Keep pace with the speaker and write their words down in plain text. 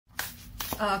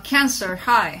Cancer,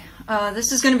 hi.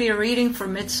 This is going to be a reading for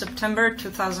mid-September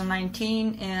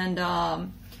 2019,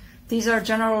 and these are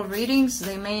general readings.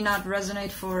 They may not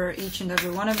resonate for each and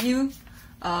every one of you.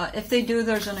 If they do,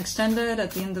 there's an extended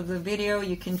at the end of the video.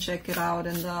 You can check it out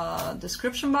in the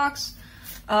description box.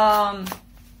 I'm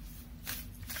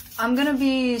going to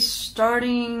be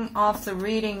starting off the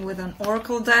reading with an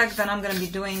oracle deck, then I'm going to be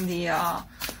doing the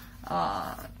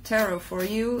tarot for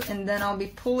you, and then I'll be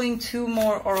pulling two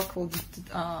more oracle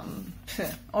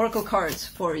cards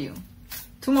for you.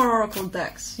 Two more oracle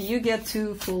decks. You get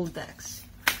two full decks.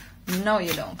 No,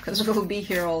 you don't, because we'll be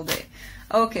here all day.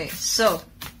 Okay, so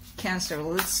Cancer,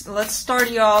 let's start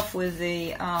you off with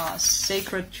the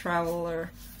Sacred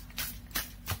Traveler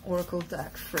oracle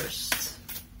deck first.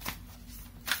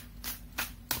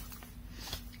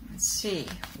 Let's see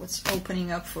what's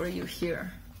opening up for you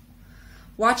here.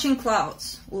 Watching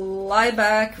clouds. Lie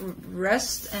back,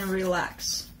 rest, and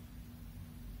relax.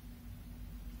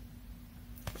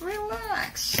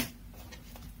 Relax.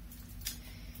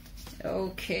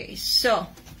 Okay, so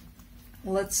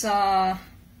let's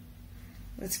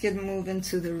get moving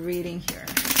to the reading here.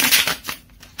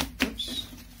 Oops.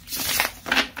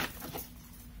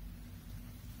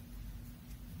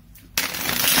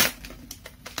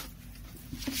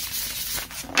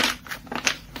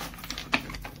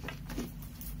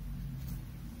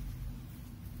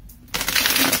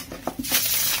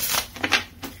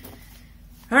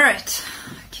 Alright,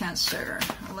 Cancer,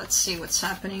 let's see what's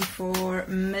happening for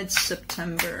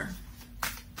mid-September.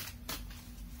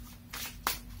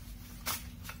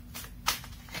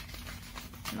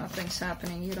 Nothing's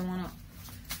happening. You don't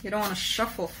wanna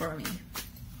shuffle for me.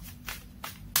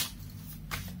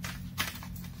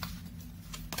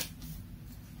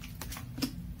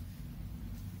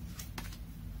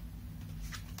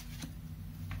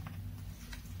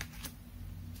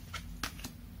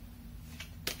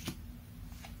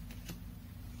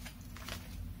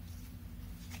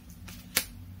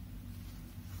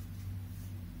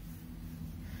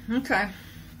 Okay.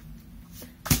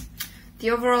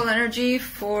 The overall energy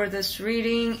for this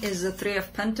reading is the Three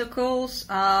of Pentacles.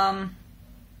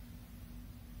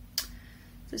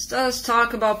 This does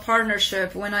talk about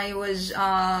partnership. When I was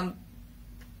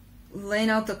laying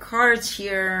out the cards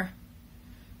here,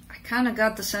 I kind of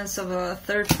got the sense of a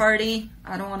third party.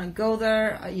 I don't want to go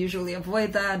there. I usually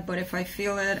avoid that, but if I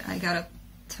feel it, I gotta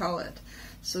tell it.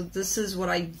 So this is what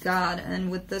I got, and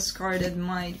with this card, it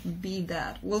might be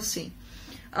that. We'll see.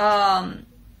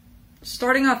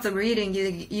 Starting off the reading,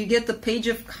 you get the Page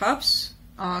of Cups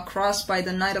crossed by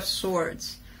the Knight of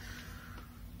Swords.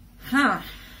 I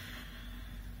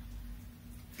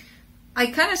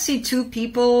kind of see two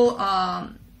people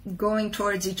going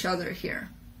towards each other here.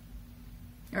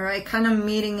 Alright, kind of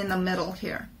meeting in the middle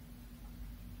here.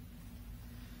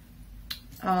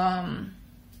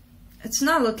 It's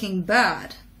not looking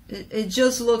bad. It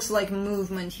just looks like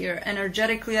movement here.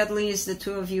 Energetically, at least, the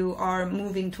two of you are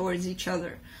moving towards each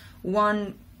other.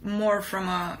 One more from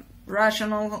a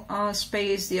rational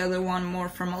space, the other one more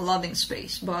from a loving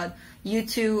space. But you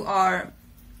two are,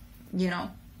 you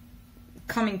know,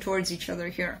 coming towards each other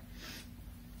here.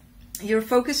 You're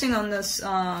focusing on this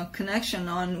connection,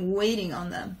 on waiting on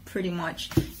them, pretty much.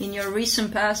 In your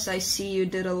recent past, I see you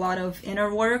did a lot of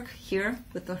inner work here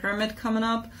with the Hermit coming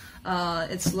up.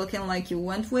 It's looking like you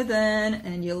went within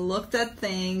and you looked at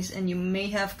things, and you may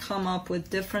have come up with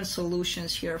different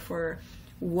solutions here for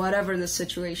whatever the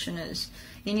situation is.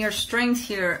 In your strength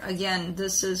here, again,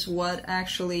 this is what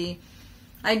actually,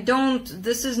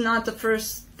 this is not the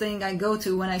first thing I go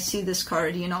to when I see this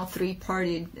card, you know,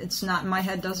 three-party. It's not, my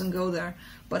head doesn't go there.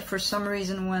 But for some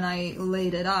reason, when I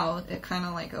laid it out, it kind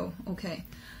of like, oh, okay.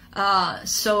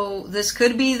 So this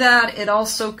could be that. It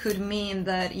also could mean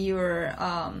that you're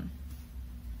kind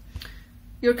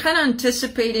of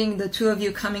anticipating the two of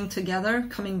you coming together,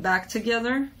 coming back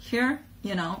together here,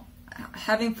 you know,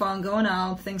 having fun, going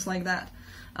out, things like that.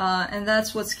 And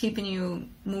that's what's keeping you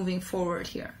moving forward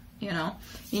here, you know.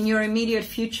 In your immediate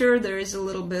future, there is a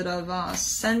little bit of a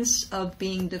sense of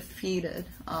being defeated,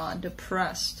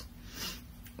 depressed.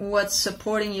 What's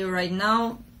supporting you right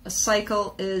now, a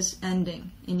cycle is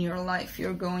ending in your life.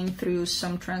 You're going through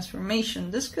some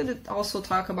transformation. This could also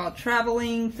talk about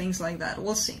traveling, things like that.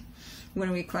 We'll see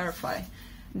when we clarify.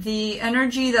 The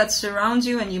energy that surrounds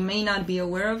you, and you may not be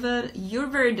aware of it, you're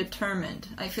very determined.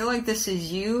 I feel like this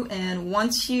is you, and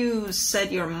once you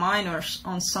set your mind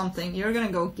on something, you're going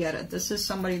to go get it. This is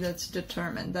somebody that's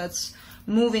determined, that's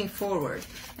moving forward.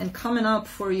 And coming up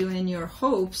for you in your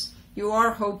hopes, you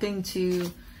are hoping to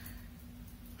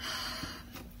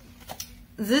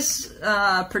this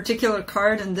particular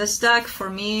card in this deck, for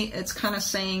me, it's kind of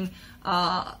saying,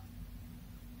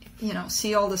 you know,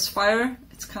 see all this fire?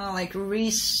 It's kind of like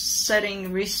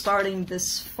restarting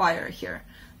this fire here.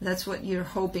 That's what you're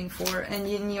hoping for. And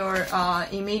in your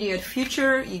immediate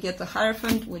future, you get the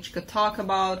Hierophant, which could talk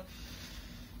about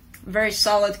very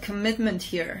solid commitment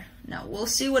here. Now, we'll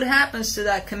see what happens to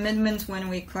that commitment when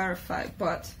we clarify,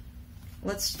 but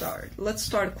let's start. Let's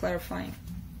start clarifying.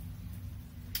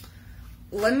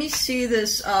 Let me see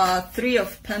this Three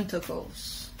of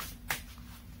Pentacles.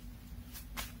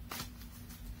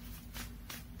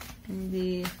 And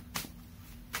the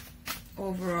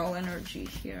overall energy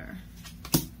here.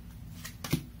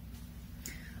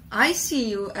 I see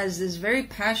you as this very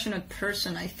passionate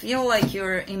person. I feel like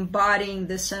you're embodying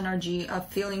this energy of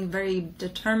feeling very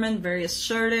determined, very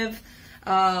assertive.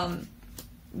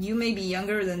 You may be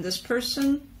younger than this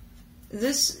person.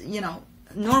 This, you know,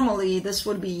 normally this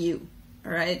would be you,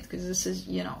 right? Because this is,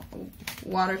 you know,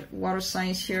 water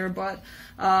signs here. But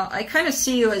I kind of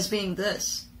see you as being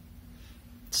this.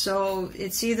 So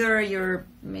it's either you're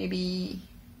maybe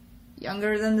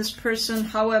younger than this person.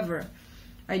 However,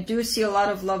 I do see a lot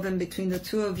of love in between the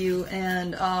two of you,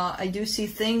 and I do see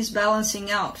things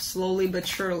balancing out slowly but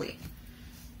surely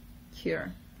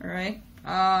here. All right.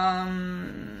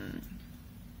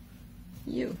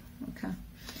 You. Okay.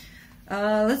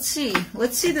 Let's see.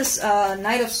 Let's see this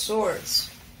Knight of Swords.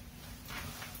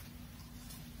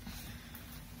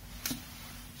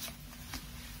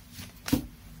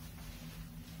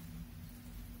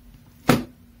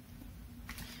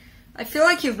 I feel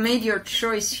like you've made your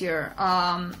choice here.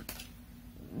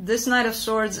 This Knight of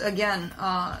Swords, again,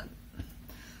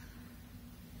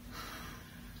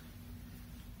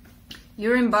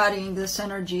 you're embodying this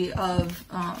energy of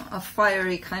a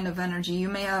fiery kind of energy. You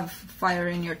may have fire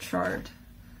in your chart.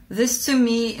 This, to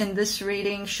me, in this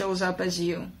reading, shows up as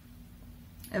you.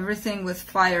 Everything with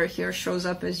fire here shows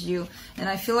up as you. And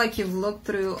I feel like you've looked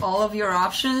through all of your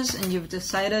options and you've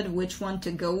decided which one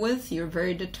to go with. You're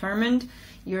very determined.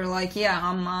 You're like, yeah,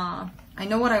 I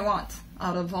know what I want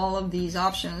out of all of these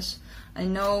options. I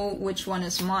know which one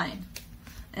is mine.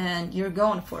 And you're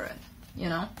going for it, you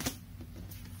know?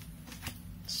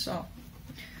 So,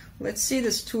 let's see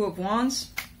this Two of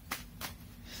Wands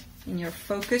in your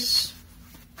focus.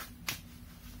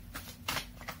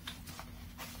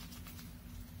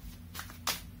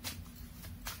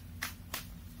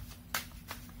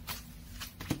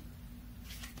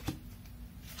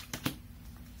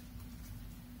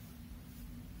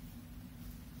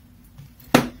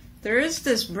 There is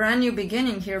this brand new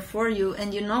beginning here for you,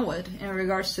 and you know it in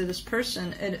regards to this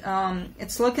person.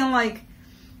 It's looking like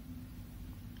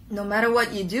no matter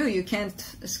what you do, you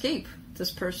can't escape this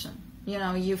person. You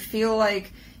know, you feel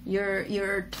like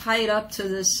you're tied up to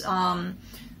this.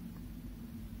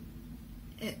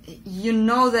 You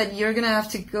know that you're gonna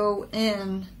have to go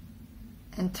in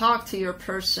and talk to your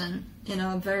person in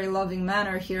a very loving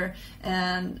manner here,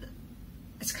 and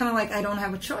it's kind of like, I don't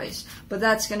have a choice. But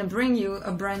that's going to bring you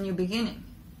a brand new beginning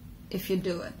if you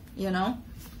do it, you know?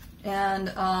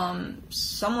 And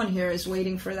someone here is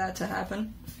waiting for that to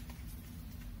happen.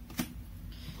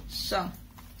 So,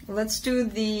 let's do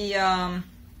the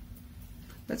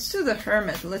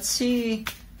Hermit. Let's see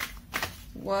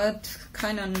what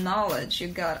kind of knowledge you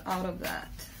got out of that.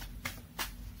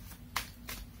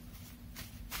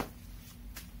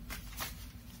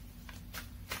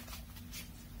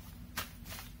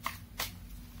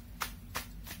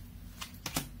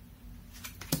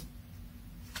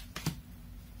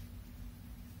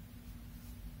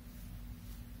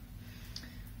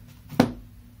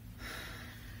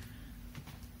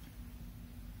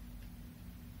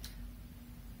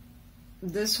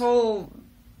 This whole,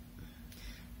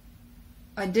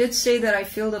 I did say that I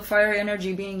feel the fire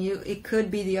energy being you. It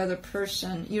could be the other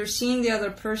person. You're seeing the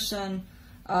other person.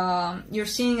 You're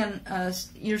seeing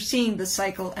the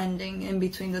cycle ending in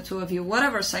between the two of you.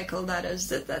 Whatever cycle that is,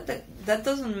 that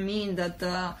doesn't mean that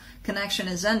the connection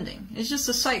is ending. It's just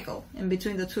a cycle in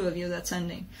between the two of you that's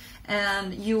ending.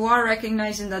 And you are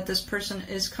recognizing that this person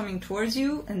is coming towards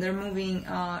you, and they're moving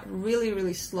really,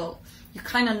 really slow. You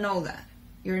kind of know that.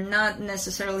 You're not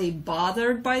necessarily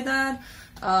bothered by that.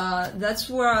 That's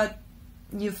what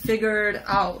you figured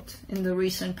out in the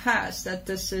recent past, that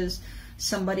this is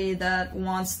somebody that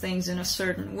wants things in a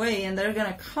certain way, and they're going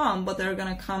to come, but they're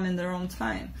going to come in their own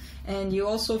time. And you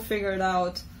also figured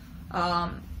out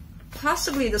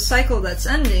possibly the cycle that's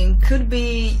ending could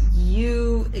be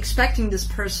you expecting this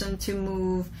person to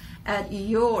move at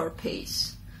your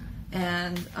pace.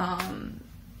 And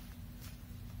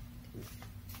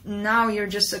now you're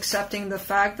just accepting the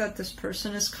fact that this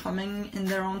person is coming in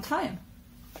their own time.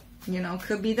 You know,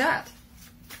 could be that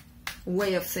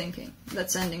way of thinking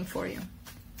that's ending for you.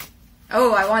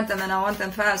 Oh, I want them, and I want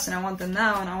them fast, and I want them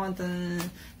now, and I want them...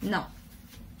 No.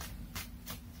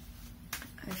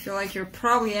 I feel like you're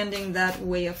probably ending that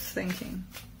way of thinking.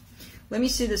 Let me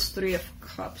see this Three of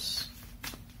Cups.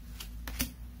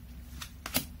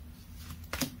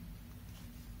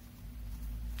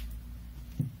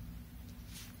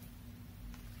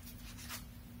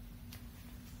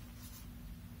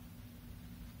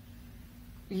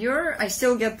 I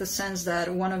still get the sense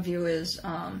that one of you is,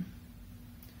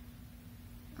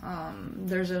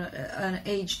 there's an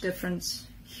age difference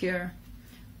here.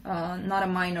 Not a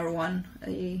minor one,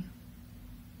 an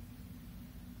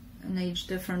age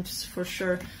difference for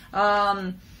sure.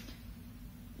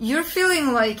 You're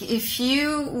feeling like if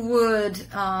you would,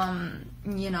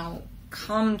 you know,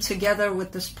 come together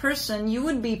with this person, you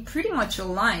would be pretty much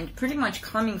aligned, pretty much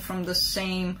coming from the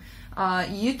same,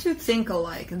 you two think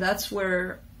alike. That's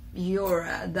where you're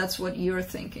at. That's what you're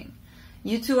thinking.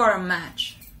 You two are a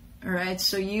match, right?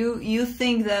 So you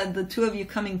think that the two of you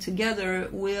coming together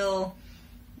will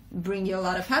bring you a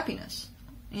lot of happiness,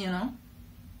 you know,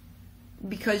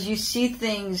 because you see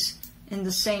things in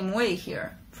the same way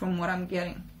here from what I'm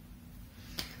getting.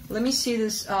 Let me see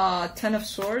this Ten of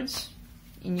Swords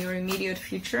in your immediate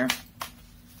future.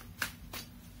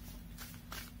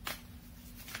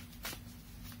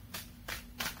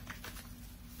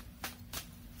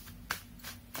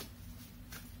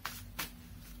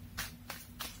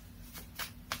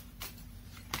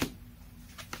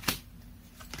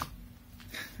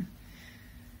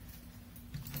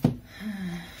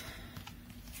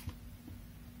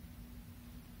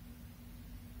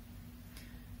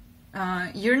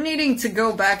 You're needing to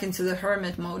go back into the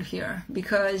hermit mode here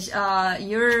because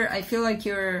I feel like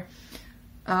you're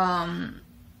the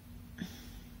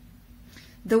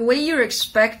way you're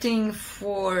expecting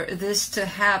for this to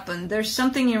happen, there's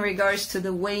something in regards to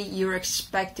the way you're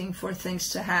expecting for things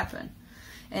to happen,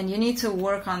 and you need to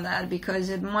work on that because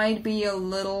it might be a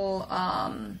little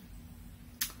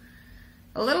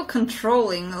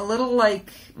controlling, a little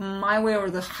like my way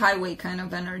or the highway kind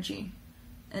of energy.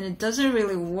 And it doesn't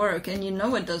really work, and you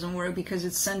know it doesn't work because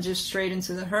it sends you straight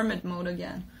into the hermit mode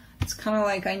again. It's kind of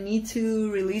like I need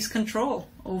to release control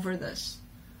over this.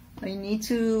 I need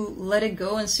to let it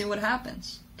go and see what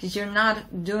happens. Because you're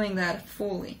not doing that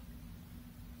fully.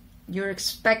 You're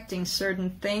expecting certain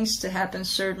things to happen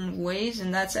certain ways,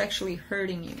 and that's actually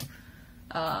hurting you.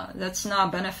 That's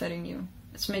not benefiting you.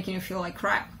 It's making you feel like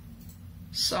crap.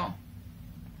 So...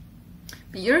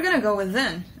 but you're going to go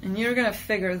within, and you're going to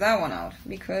figure that one out,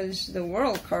 because the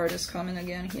World card is coming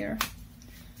again here.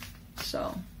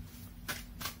 So.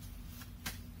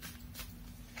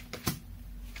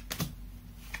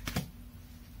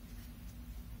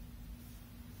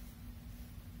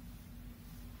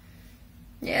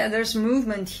 Yeah, there's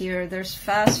movement here. There's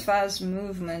fast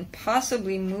movement.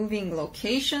 Possibly moving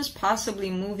locations, possibly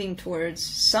moving towards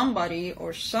somebody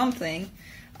or something.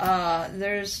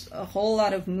 There's a whole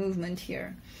lot of movement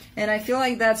here. And I feel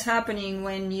like that's happening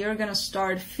when you're going to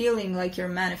start feeling like you're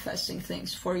manifesting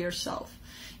things for yourself.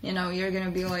 You know, you're going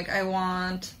to be like, I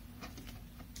want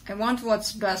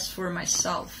what's best for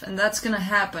myself. And that's going to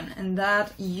happen. And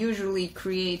that usually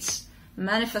creates,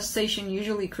 manifestation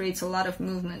usually creates a lot of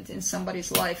movement in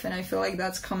somebody's life. And I feel like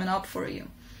that's coming up for you.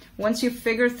 Once you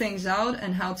figure things out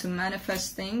and how to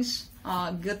manifest things,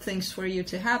 good things for you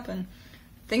to happen,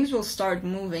 things will start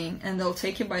moving, and they'll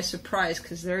take you by surprise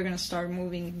because they're going to start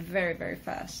moving very, very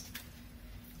fast.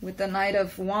 With the Knight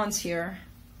of Wands here,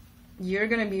 you're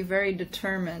going to be very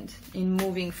determined in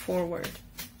moving forward.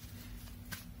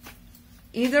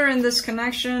 Either in this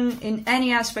connection, in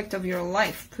any aspect of your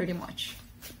life, pretty much.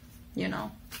 You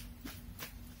know.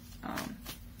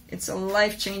 It's a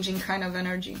life-changing kind of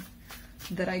energy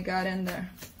that I got in there.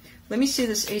 Let me see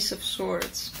this Ace of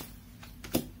Swords.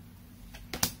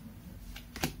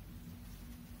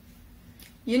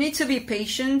 You need to be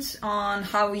patient on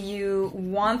how you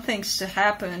want things to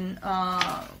happen.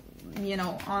 You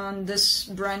know, on this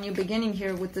brand new beginning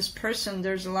here with this person,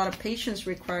 there's a lot of patience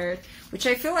required, which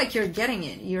I feel like you're getting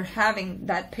it. You're having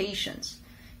that patience,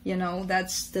 you know, that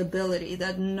stability,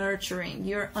 that nurturing.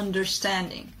 You're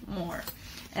understanding more.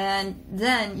 And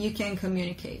then you can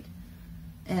communicate.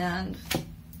 And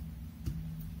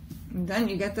then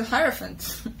you get the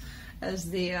Hierophant as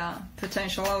the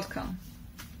potential outcome.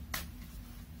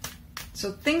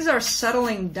 So things are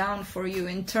settling down for you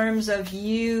in terms of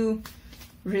you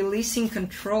releasing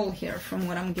control here from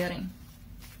what I'm getting.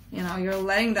 You know, you're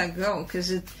letting that go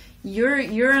because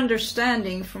you're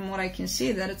understanding from what I can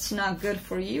see that it's not good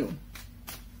for you.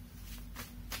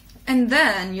 And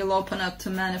then you'll open up to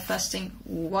manifesting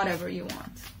whatever you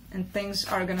want. And things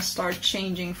are going to start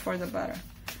changing for the better.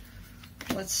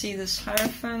 Let's see this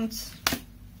Hierophant.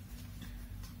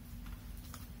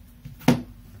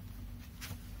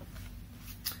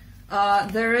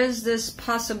 There is this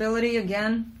possibility,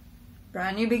 again,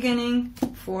 brand new beginning,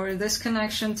 for this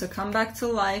connection to come back to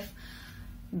life.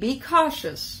 Be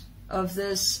cautious of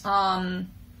this.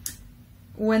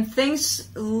 When things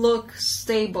look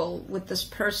stable with this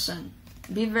person,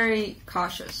 be very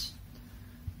cautious,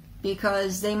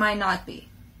 because they might not be.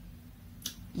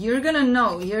 You're gonna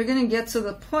know, you're gonna get to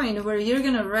the point where you're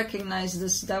gonna recognize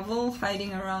this devil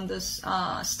hiding around this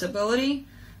stability,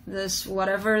 this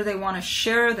whatever they want to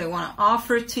share, they want to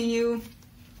offer to you.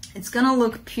 It's gonna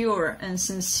look pure and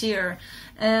sincere,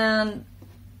 and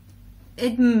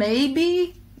it may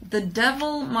be the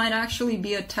devil might actually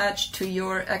be attached to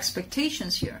your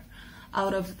expectations here,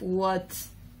 out of what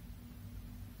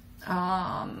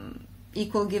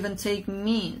equal give and take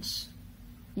means,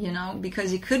 you know,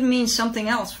 because it could mean something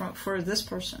else for this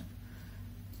person.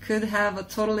 Could have a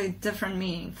totally different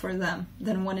meaning for them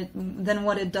than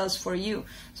what it does for you.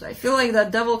 So I feel like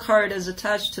that devil card is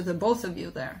attached to the both of you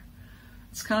there.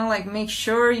 It's kind of like, make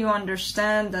sure you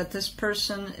understand that this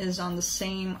person is on the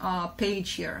same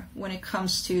page here when it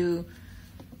comes to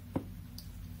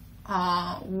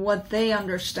what they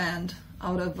understand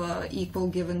out of an equal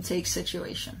give and take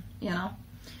situation, you know?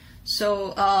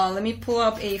 So let me pull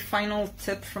up a final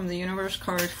tip from the universe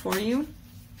card for you.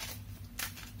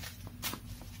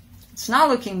 It's not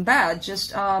looking bad,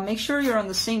 just make sure you're on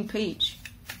the same page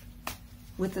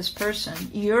with this person.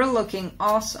 You're looking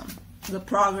awesome, the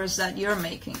progress that you're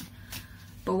making.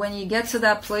 But when you get to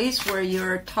that place where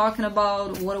you're talking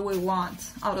about what do we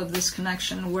want out of this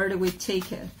connection, where do we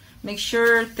take it, make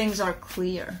sure things are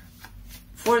clear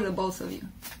for the both of you,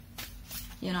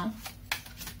 you know?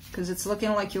 Because it's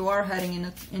looking like you are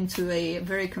heading into a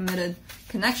very committed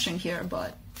connection here,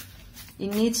 but it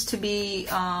needs to be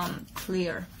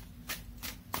clear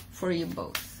for you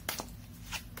both.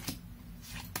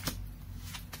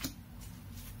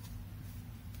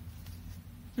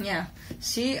 Yeah,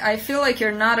 see, I feel like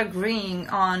you're not agreeing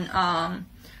on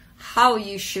how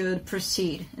you should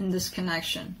proceed in this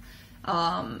connection.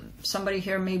 Somebody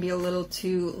here may be a little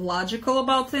too logical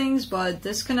about things, but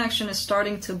this connection is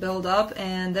starting to build up,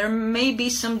 and there may be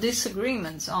some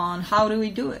disagreements on how do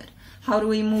we do it, how do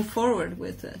we move forward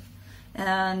with it.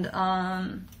 And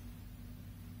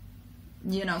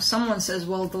you know, someone says,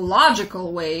 well, the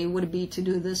logical way would be to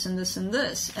do this and this and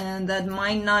this, and that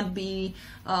might not be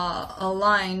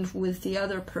aligned with the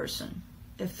other person.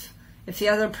 If the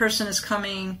other person is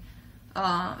coming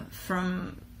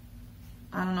from,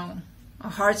 I don't know, a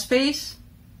heart space,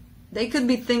 they could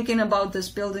be thinking about this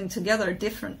building together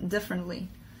differently.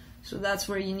 So that's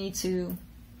where you need to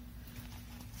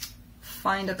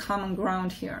find a common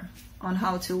ground here on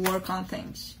how to work on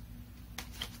things.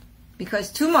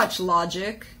 Because too much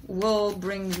logic will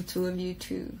bring the two of you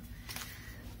to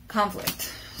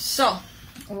conflict. So,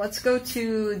 let's go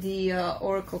to the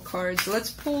Oracle cards. Let's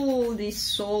pull the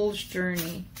Soul's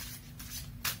Journey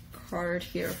card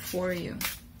here for you.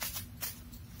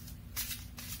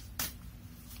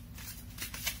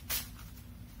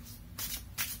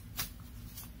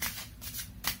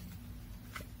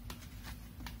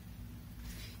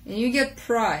 And you get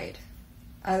Pride.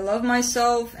 I love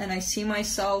myself and I see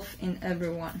myself in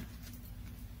everyone.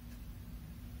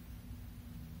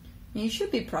 And you should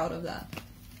be proud of that.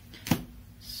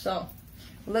 So,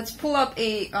 let's pull up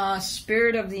a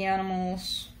Spirit of the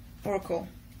Animals Oracle.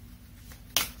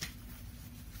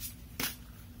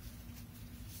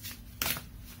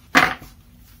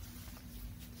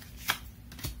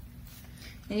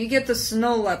 And you get the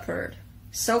Snow Leopard,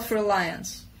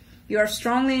 Self-Reliance. You are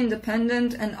strongly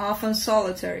independent and often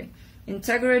solitary.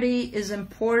 Integrity is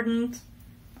important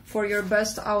for your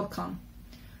best outcome.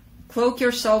 Cloak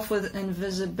yourself with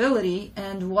invisibility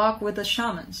and walk with the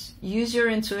shamans. Use your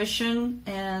intuition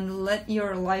and let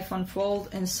your life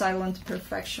unfold in silent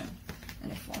perfection.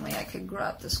 And if only I could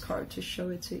grab this card to show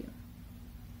it to you.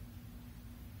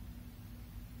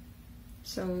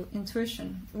 So,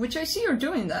 intuition. Which I see you're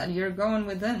doing that. You're going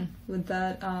within with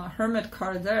that Hermit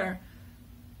card there.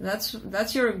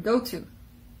 That's your go-to,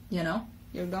 you know?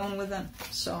 You're going within.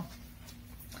 So,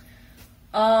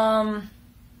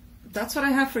 that's what I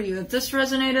have for you. If this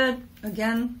resonated,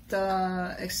 again,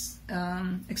 the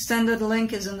extended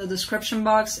link is in the description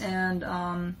box, and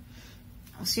I'll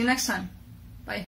see you next time.